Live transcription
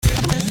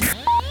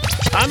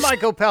I'm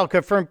Mike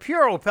Opelka from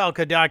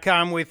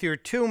PureOpelka.com with your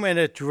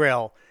 2-minute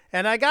drill.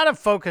 And I got to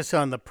focus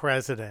on the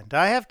president.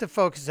 I have to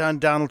focus on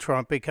Donald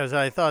Trump because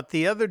I thought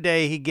the other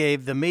day he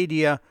gave the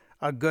media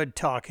a good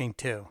talking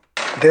to.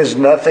 There's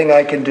nothing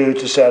I can do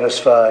to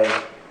satisfy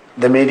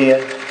the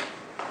media,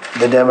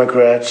 the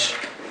Democrats,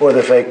 or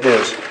the fake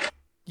news.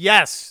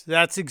 Yes,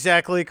 that's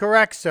exactly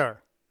correct, sir.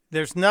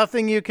 There's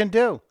nothing you can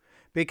do.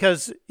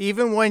 Because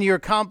even when you're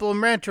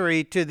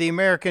complimentary to the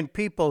American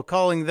people,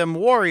 calling them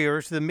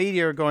warriors, the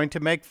media are going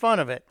to make fun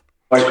of it.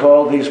 I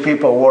call these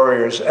people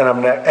warriors, and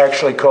I'm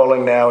actually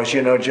calling now, as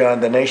you know, John,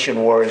 the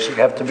nation warriors. We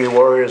have to be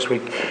warriors. We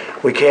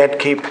can't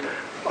keep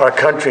our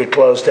country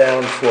closed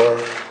down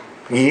for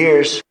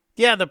years.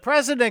 Yeah, the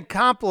president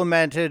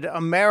complimented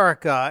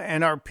America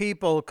and our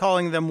people,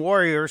 calling them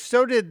warriors.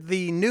 So did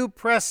the new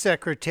press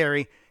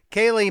secretary,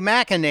 Kayleigh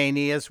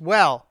McEnany, as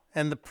well.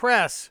 And the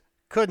press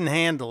couldn't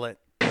handle it.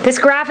 This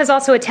graph is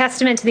also a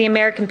testament to the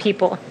American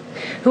people,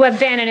 who have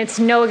been, and it's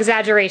no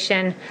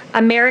exaggeration,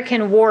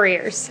 American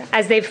warriors,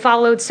 as they've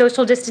followed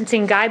social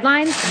distancing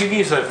guidelines. You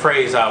use the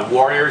phrase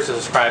warriors to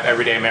describe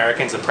everyday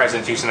Americans. The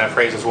president's using that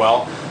phrase as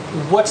well.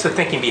 What's the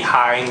thinking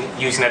behind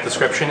using that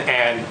description?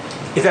 And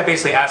is that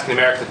basically asking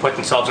Americans to put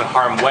themselves in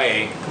harm's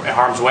way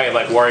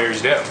like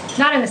warriors do?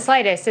 Not in the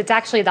slightest. It's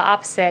actually the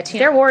opposite.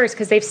 They're warriors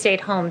because they've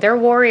stayed home. They're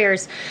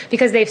warriors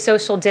because they've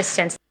social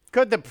distanced.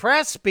 Could the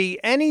press be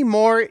any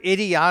more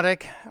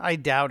idiotic? I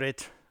doubt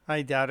it.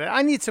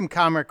 I need some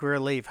comic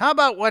relief. How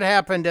about what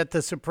happened at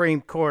the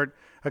Supreme Court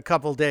a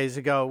couple days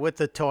ago with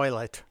the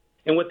toilet?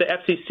 And what the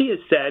FCC has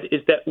said is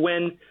that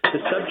when the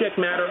subject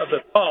matter of the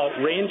call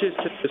ranges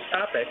to the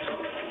topics,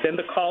 then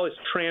the call is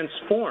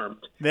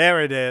transformed. There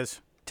it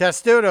is.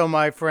 Testudo,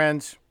 my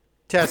friends.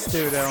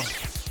 Testudo.